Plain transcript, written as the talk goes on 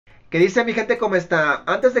¿Qué dice mi gente? ¿Cómo está?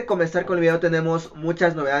 Antes de comenzar con el video tenemos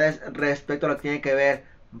muchas novedades respecto a lo que tiene que ver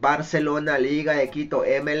Barcelona, Liga de Quito,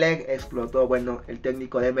 Emelec. Explotó, bueno, el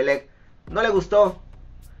técnico de Emelec no le gustó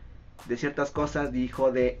de ciertas cosas,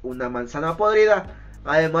 dijo de una manzana podrida,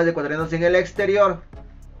 además de ecuatorianos en el exterior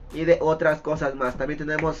y de otras cosas más. También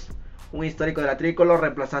tenemos un histórico de la Tricolor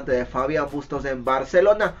Reemplazante de Fabián Bustos en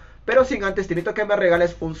Barcelona. Pero sin antes te invito a que me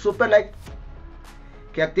regales un super like,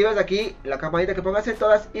 que actives aquí la campanita, que pongas en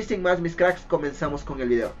todas. Y sin más, mis cracks, comenzamos con el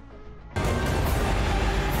video.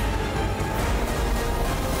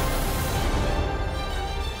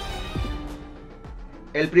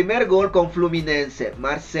 El primer gol con Fluminense.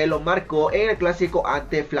 Marcelo marcó en el clásico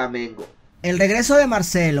ante Flamengo. El regreso de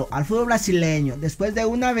Marcelo al fútbol brasileño después de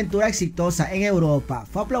una aventura exitosa en Europa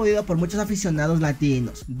fue aplaudido por muchos aficionados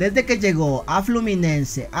latinos. Desde que llegó a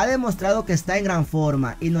Fluminense ha demostrado que está en gran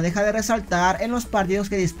forma y no deja de resaltar en los partidos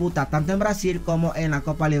que disputa tanto en Brasil como en la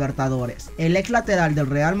Copa Libertadores. El ex lateral del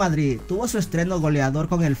Real Madrid tuvo su estreno goleador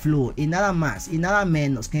con el Flu y nada más y nada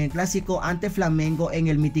menos que en el clásico ante Flamengo en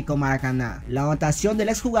el mítico Maracaná. La anotación del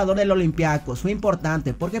exjugador del Olympiacos fue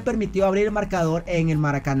importante porque permitió abrir el marcador en el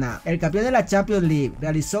Maracaná. El campeón de la Champions League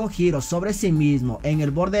realizó un giro sobre sí mismo en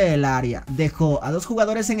el borde del área, dejó a dos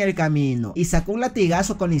jugadores en el camino y sacó un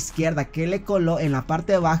latigazo con la izquierda que le coló en la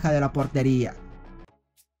parte baja de la portería.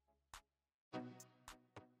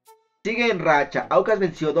 Sigue en racha. Aucas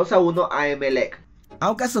venció 2-1 a Emelec.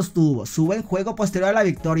 Aucas sostuvo su buen juego posterior a la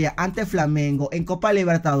victoria ante Flamengo en Copa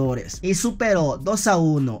Libertadores y superó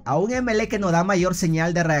 2-1 a un Emelec que no da mayor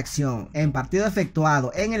señal de reacción en partido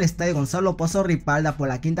efectuado en el estadio Gonzalo Pozo Ripalda por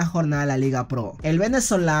la quinta jornada de la Liga Pro. El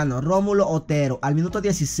venezolano Rómulo Otero al minuto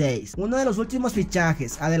 16, uno de los últimos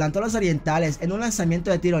fichajes, adelantó a los orientales en un lanzamiento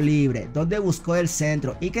de tiro libre donde buscó el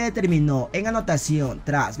centro y que determinó en anotación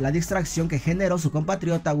tras la distracción que generó su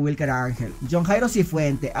compatriota Wilker Ángel. John Jairo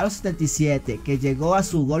Cifuente a los 77, que llegó a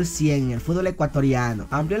su gol 100 en el fútbol ecuatoriano,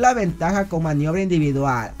 amplió la ventaja con maniobra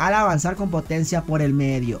individual al avanzar con potencia por el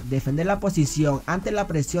medio, defender la posición ante la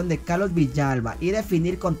presión de Carlos Villalba y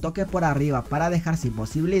definir con toque por arriba para dejar sin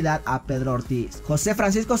posibilidad a Pedro Ortiz. José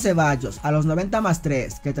Francisco Ceballos a los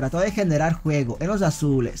 90+3, que trató de generar juego en los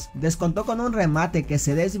azules, descontó con un remate que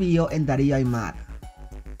se desvió en Darío Aymar.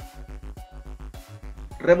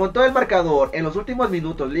 Remontó el marcador en los últimos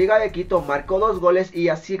minutos. Liga de Quito marcó 2 goles y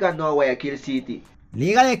así ganó a Guayaquil City.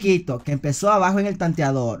 Liga de Quito, que empezó abajo en el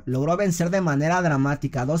tanteador, logró vencer de manera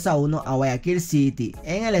dramática 2-1 a Guayaquil City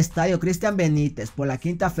en el estadio Cristian Benítez por la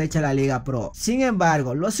quinta fecha de la Liga Pro. Sin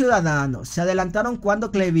embargo, los ciudadanos se adelantaron cuando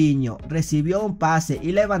Cleviño recibió un pase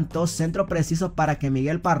y levantó centro preciso para que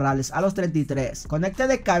Miguel Parrales a los 33 conecte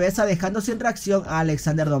de cabeza, dejando sin reacción a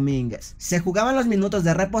Alexander Domínguez. Se jugaban los minutos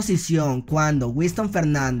de reposición cuando Winston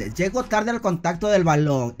Fernández llegó tarde al contacto del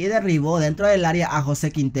balón y derribó dentro del área a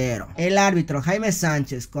José Quintero. El árbitro Jaime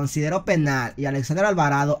Sánchez consideró penal y Alexander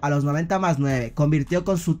Alvarado a los 90+9 convirtió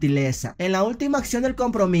con sutileza. En la última acción del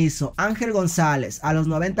compromiso, Ángel González a los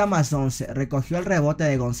 90+11 recogió el rebote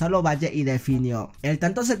de Gonzalo Valle y definió. El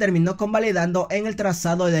tanto se terminó convalidando en el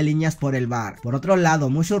trazado de líneas por el VAR. Por otro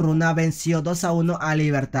lado, Muchurruna venció 2-1 a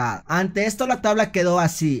Libertad. Ante esto la tabla quedó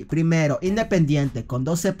así: primero Independiente con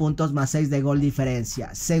 12 puntos más 6 de gol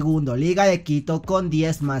diferencia, segundo Liga de Quito con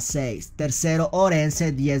 10+6, tercero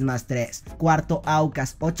Orense 10+3, cuarto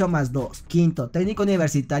Aucas 8+2, quinto Técnico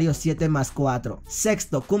Universitario 7+4,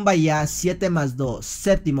 sexto Cumbayá 7+2,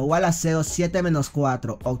 séptimo Gualaceo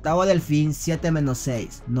 7-4, octavo Delfín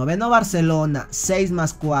 7-6, noveno Barcelona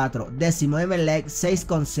 6+4, décimo Emelec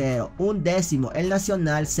 6-0, undécimo El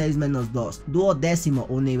Nacional 6-2, duodécimo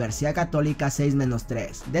Universidad Católica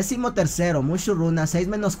 6-3, décimo tercero Muchurruna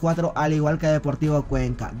 6-4 al igual que Deportivo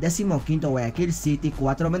Cuenca, décimo quinto Guayaquil City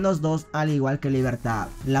 4-2 al igual que Libertad.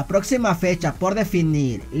 La próxima fecha por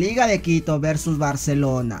definir: Liga de Quito versus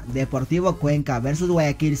Barcelona, Deportivo Cuenca versus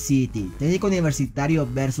Guayaquil City, Técnico Universitario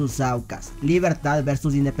versus Aucas, Libertad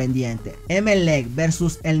versus Independiente, Emelec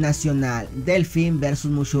versus El Nacional, Delfín versus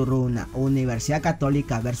Muchurruna, Universidad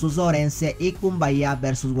Católica versus Orense y Cumbayá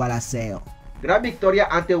versus Gualaceo. Gran victoria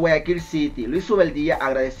ante Guayaquil City. Luis Ubeldía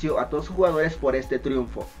agradeció a todos sus jugadores por este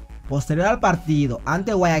triunfo. Posterior al partido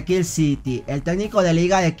ante Guayaquil City, el técnico de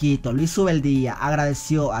Liga de Quito, Luis Ubeldía,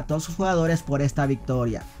 agradeció a todos sus jugadores por esta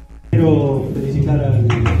victoria. Quiero felicitar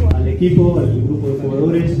al equipo, al grupo de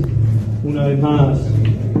jugadores. Una vez más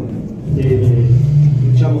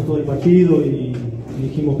luchamos todo el partido y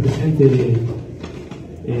dijimos presente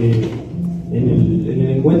en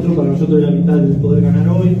el encuentro. Para nosotros era vital poder ganar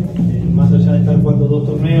hoy. Más allá de estar jugando 2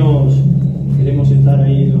 torneos, queremos estar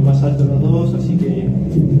ahí en lo más alto los dos, así que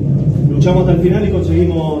luchamos hasta el final y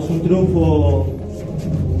conseguimos un triunfo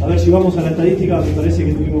A ver, si vamos a la estadística, me parece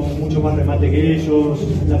que tuvimos mucho más remate que ellos.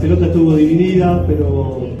 La pelota estuvo dividida,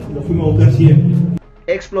 pero lo fuimos a buscar siempre.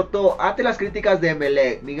 Explotó ante las críticas de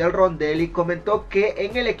Emelec. Miguel Rondelli comentó que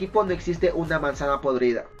en el equipo no existe una manzana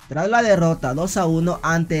podrida. Tras la derrota 2-1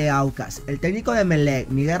 ante Aucas, el técnico de Emelec,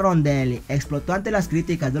 Miguel Rondelli, explotó ante las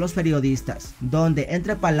críticas de los periodistas, donde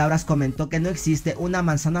entre palabras comentó que no existe una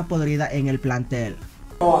manzana podrida en el plantel.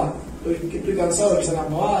 Estoy cansado de esa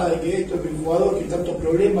pavada, de que esto, que el jugador, que tantos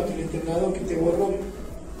problemas, que el entrenador, que este error.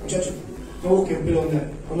 Muchachos, no busquen pelota.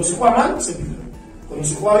 Cuando se juega mal, se pierde. Cuando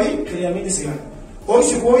se juega bien, generalmente se gana. Hoy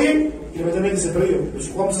se jugó bien y lamentablemente se perdió. Pero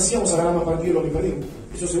si jugamos así, vamos a ganar más partidos de lo que perdimos.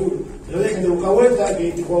 Eso seguro. Pero dejen de buscar vueltas, que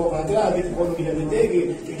este jugaba para atrás, que este jugando que la TT,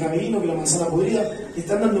 que el camerino, que la manzana podrida. Le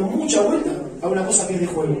están dando mucha vuelta a una cosa que es de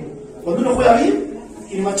juego. Cuando uno juega bien,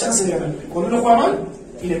 tiene más chance de ganar. Cuando uno juega mal,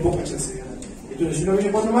 tiene poca chance de ganar. Entonces, si uno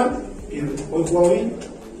viene jugando mal, pierde. Hoy jugaba bien,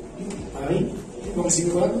 para mí, tengo que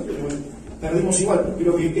seguir jugando, pero bueno, perdimos igual.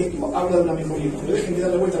 Creo que esto habla de una mejoría. Pero dejen de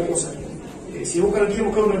darle vuelta a la cosa. Si quieren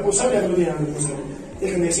buscar un responsable, acá lo tienen un responsable.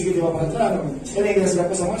 Dejen de decir que te va para atrás, no. Si alguien quiere hacer las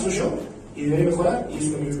cosas mal, soy yo, y debería mejorar, y eso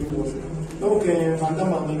es lo que yo puedo hacer. No busquen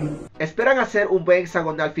fantasmas donde no. Esperan hacer un buen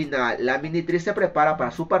hexagonal final. La Mini-3 se prepara para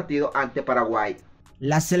su partido ante Paraguay.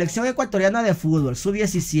 La selección ecuatoriana de fútbol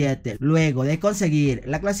sub-17, luego de conseguir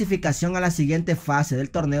la clasificación a la siguiente fase del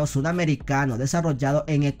torneo sudamericano desarrollado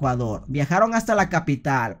en Ecuador, viajaron hasta la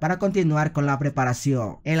capital para continuar con la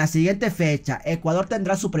preparación. En la siguiente fecha, Ecuador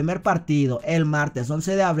tendrá su primer partido el martes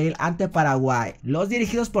 11 de abril ante Paraguay. Los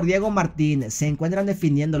dirigidos por Diego Martínez se encuentran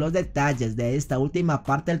definiendo los detalles de esta última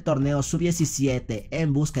parte del torneo sub-17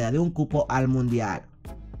 en búsqueda de un cupo al Mundial.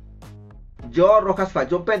 Joao Rojas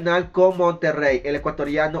falló un penal con Monterrey. El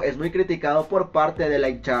ecuatoriano es muy criticado por parte de la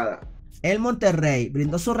hinchada. El Monterrey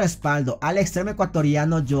brindó su respaldo al extremo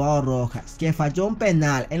ecuatoriano Joao Rojas, que falló un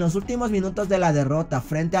penal en los últimos minutos de la derrota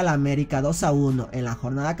frente al América 2-1 en la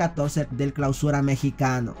jornada 14 del Clausura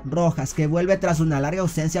mexicano. Rojas, que vuelve tras una larga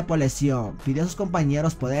ausencia por lesión, pidió a sus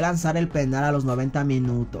compañeros poder lanzar el penal a los 90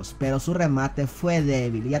 minutos, pero su remate fue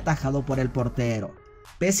débil y atajado por el portero.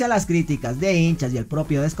 Pese a las críticas de hinchas y el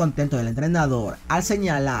propio descontento del entrenador, al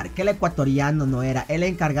señalar que el ecuatoriano no era el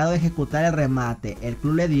encargado de ejecutar el remate, el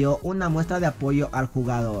club le dio una muestra de apoyo al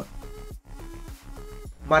jugador.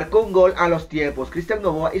 Marcó un gol a los tiempos. Cristian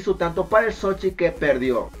Novoa y su tanto para el Sochi que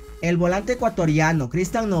perdió. El volante ecuatoriano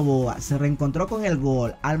Cristian Novoa se reencontró con el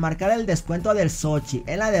gol al marcar el descuento del Sochi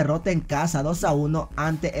en la derrota en casa 2-1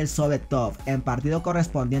 ante el Sovetov en partido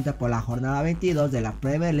correspondiente por la jornada 22 de la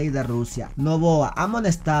Premier League de Rusia. Novoa,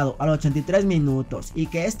 amonestado a los 83 minutos y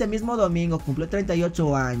que este mismo domingo cumplió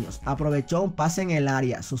 38 años, aprovechó un pase en el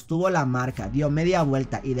área, sostuvo la marca, dio media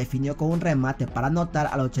vuelta y definió con un remate para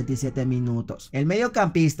anotar a los 87 minutos. El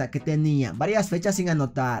mediocampista, que tenía varias fechas sin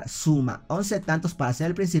anotar, suma 11 tantos para ser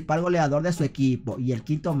el principal goleador de su equipo y el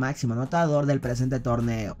quinto máximo anotador del presente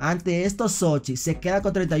torneo. Ante estos, Sochi se queda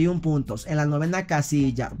con 31 puntos en la novena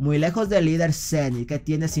casilla, muy lejos del líder Zenit, que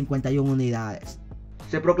tiene 51 unidades.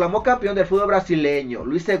 Se proclamó campeón del fútbol brasileño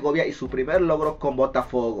Luis Segovia y su primer logro con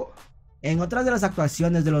Botafogo. En otras de las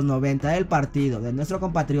actuaciones de los 90 del partido de nuestro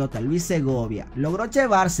compatriota Luis Segovia, logró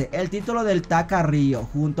llevarse el título del Taca Río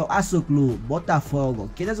junto a su club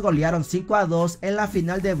Botafogo, quienes golearon 5-2 en la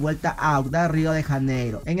final de vuelta a Audax Río de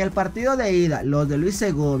Janeiro. En el partido de ida, los de Luis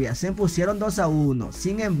Segovia se impusieron 2-1,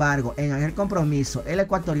 sin embargo, en aquel compromiso, el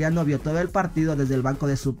ecuatoriano vio todo el partido desde el banco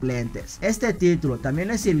de suplentes. Este título también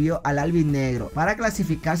le sirvió al albinegro para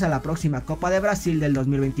clasificarse a la próxima Copa de Brasil del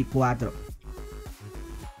 2024.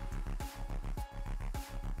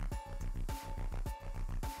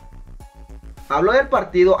 Habló del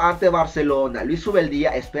partido ante Barcelona. Luis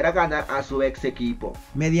Ubeldía espera ganar a su ex equipo.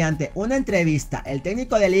 Mediante una entrevista, el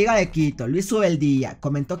técnico de Liga de Quito, Luis Ubeldía,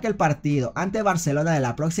 comentó que el partido ante Barcelona de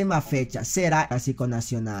la próxima fecha será clásico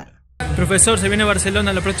nacional. Profesor, se viene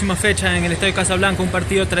Barcelona la próxima fecha en el Estadio Casablanca, un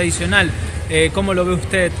partido tradicional. ¿Cómo lo ve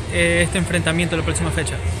usted este enfrentamiento la próxima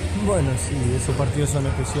fecha? Bueno, sí, esos partidos son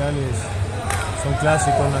especiales, son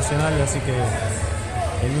clásicos nacionales, así que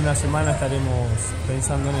en una semana estaremos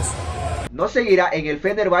pensando en eso. No seguirá en el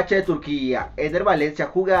Fenerbahce de Turquía. Ener Valencia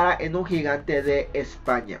jugará en un gigante de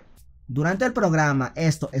España. Durante el programa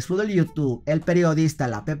Esto es Fútbol YouTube, el periodista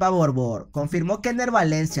La Pepa Borbor confirmó que Ener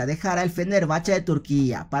Valencia dejará el Fenerbahce de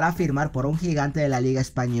Turquía para firmar por un gigante de la Liga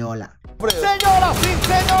Española. Señoras y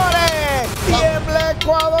señores, tiembla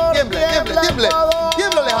Ecuador, tiembla Ecuador,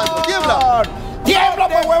 tiembla Alejandro, tiembla. ¡Tiembla,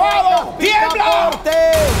 pues, huevado! ¡Tiembla!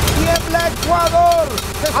 ¡Tiembla Ecuador!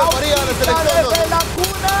 ¡Auquita desde la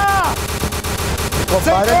cuna!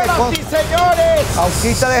 Señoras y señores,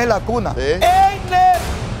 Auquita desde la cuna. Ener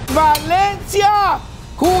Valencia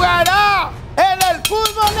jugará en el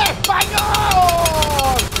fútbol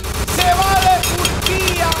español. Se va de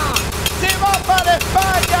Turquía, se va para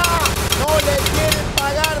España. No le quieren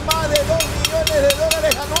pagar más de 2 millones de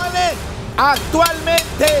dólares anuales.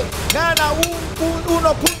 Actualmente gana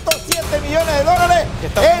 1.7 millones de dólares.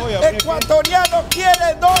 El ecuatoriano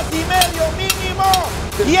quiere 2,5 mínimo.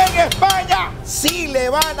 Y en España sí le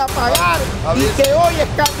van a pagar. Y que hoy es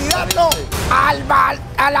candidato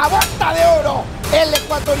a la bota de oro. El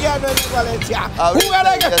ecuatoriano en el Valencia.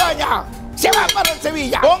 Jugará en España. Se va para el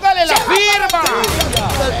Sevilla. Póngale la firma.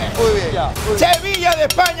 Muy bien. Sevilla de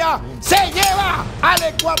España se lleva al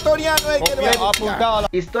ecuatoriano en el Valencia.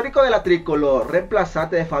 Histórico de la Tricolor,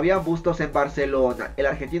 reemplazante de Fabián Bustos en Barcelona. El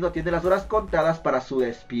argentino tiene las horas contadas para su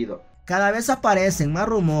despido. Cada vez aparecen más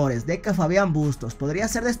rumores de que Fabián Bustos podría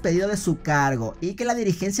ser despedido de su cargo y que la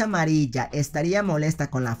dirigencia amarilla estaría molesta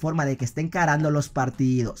con la forma de que está encarando los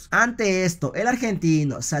partidos. Ante esto, el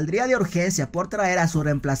argentino saldría de urgencia por traer a su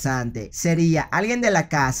reemplazante. Sería alguien de la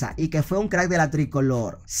casa y que fue un crack de la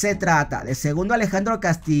Tricolor. Se trata de segundo Alejandro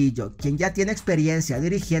Castillo, quien ya tiene experiencia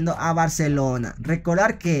dirigiendo a Barcelona.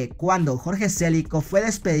 Recordar que cuando Jorge Célico fue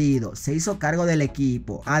despedido, se hizo cargo del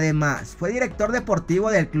equipo. Además, fue director deportivo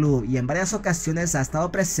del club y en varias ocasiones ha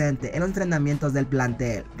estado presente en los entrenamientos del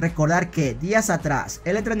plantel. Recordar que días atrás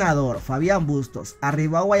el entrenador Fabián Bustos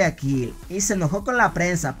arribó a Guayaquil y se enojó con la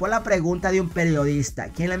prensa por la pregunta de un periodista,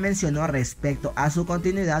 quien le mencionó respecto a su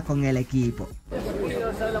continuidad con el equipo.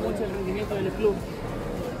 Se habla mucho del rendimiento del club.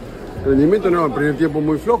 El rendimiento no, el primer tiempo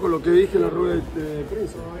muy flojo, lo que dije en la rueda de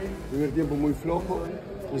prensa. El primer tiempo muy flojo,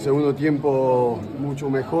 el segundo tiempo mucho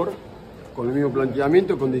mejor, con el mismo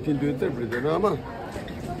planteamiento, con distintos intérpretes, nada más.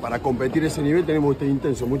 Para competir ese nivel tenemos que estar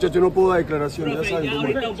intenso. Muchachos, no puedo dar declaraciones, ya saben cómo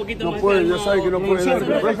no pueden, ya saben que no pueden dar.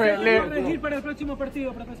 Profe, ¿le va a regir para el próximo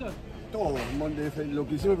partido, profesor? Todo, lo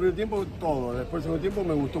que hicimos el primer tiempo, todo. Después del segundo tiempo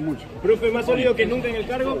me gustó mucho. Profe, más sólido que nunca en el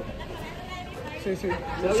cargo. Sí. Se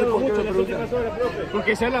ha hablado mucho en las últimas horas, profe.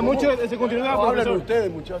 Porque se habla mucho de su continuidad, profesor. Hablan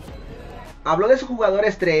ustedes, muchachos. Habló de su jugador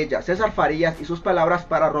estrella, César Farías, y sus palabras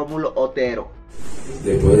para Rómulo Otero.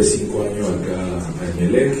 Después de 5 años acá en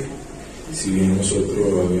Emelec, si bien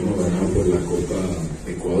nosotros habíamos ganado por la Copa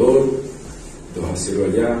Ecuador, 2-0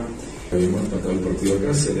 allá, habíamos empatado el partido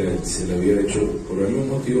acá, se le había hecho por algún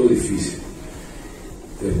motivo difícil.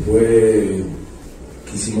 Después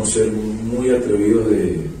quisimos ser muy atrevidos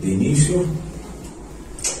de inicio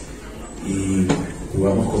y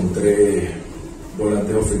jugamos con 3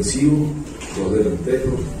 volantes ofensivos, 2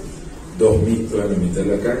 delanteros, 2 mixtos en la mitad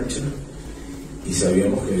de la cancha, y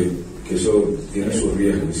sabíamos que eso tiene sus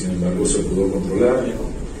riesgos. Sin embargo, se pudo controlar,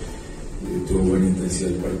 tuvo buena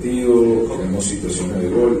intensidad el partido, creamos situaciones de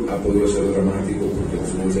gol, ha podido ser dramático porque el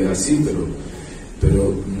fútbol es así,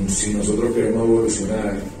 pero si nosotros queremos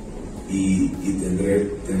evolucionar y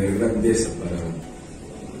tener grandeza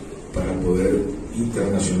para poder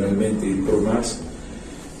internacionalmente ir por más,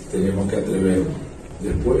 tenemos que atrevernos.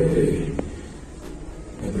 Después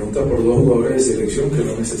me pregunta por 2 jugadores de selección que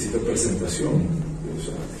no necesitan presentación. O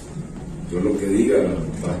sea, yo lo que diga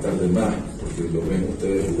va a estar de más, porque lo ven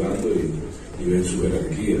ustedes jugando y ven su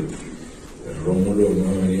jerarquía. El Rómulo no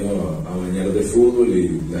ha venido a bañar de fútbol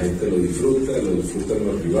y la gente lo disfrutan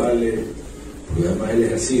los rivales, porque además él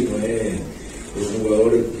es así, no es un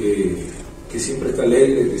jugador que siempre está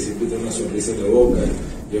alegre, que siempre tiene una sonrisa en la boca.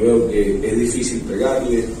 Yo veo que es difícil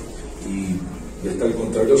pegarle y al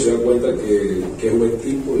contrario se da cuenta que es buen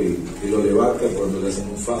tipo y lo levanta cuando le hacen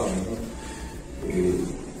un foul,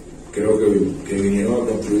 ¿no? Creo que vinieron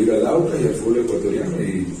a construir al Aucas y al fútbol ecuatoriano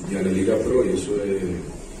y a la Liga Pro, y eso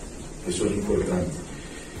es importante.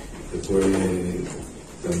 Después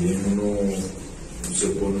también uno se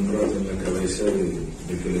pone un rato en la cabeza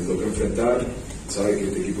de que le toca enfrentar, sabe que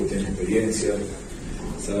este equipo tiene experiencia,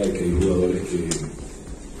 sabe que hay jugadores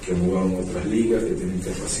que han jugado en otras ligas, que tienen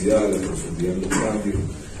capacidad, la profundidad en los cambios,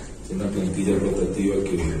 una plantilla rotativa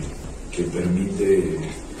que permite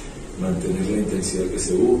mantener la intensidad que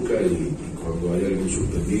se busca y cuando hay algún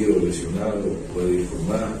suspendido o lesionado puede ir por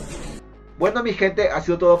más. Bueno, mi gente, ha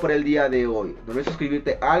sido todo por el día de hoy. No olvides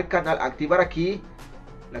suscribirte al canal, activar aquí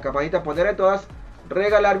la campanita, poner en todas,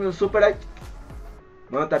 regalarme un super like.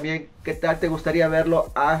 Bueno, también, ¿qué tal te gustaría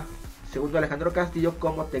verlo a segundo Alejandro Castillo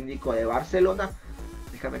como técnico de Barcelona?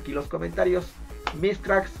 Déjame aquí los comentarios. Mis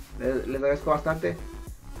cracks, les agradezco bastante.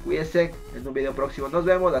 Cuídense, en un video próximo nos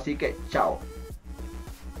vemos, así que chao.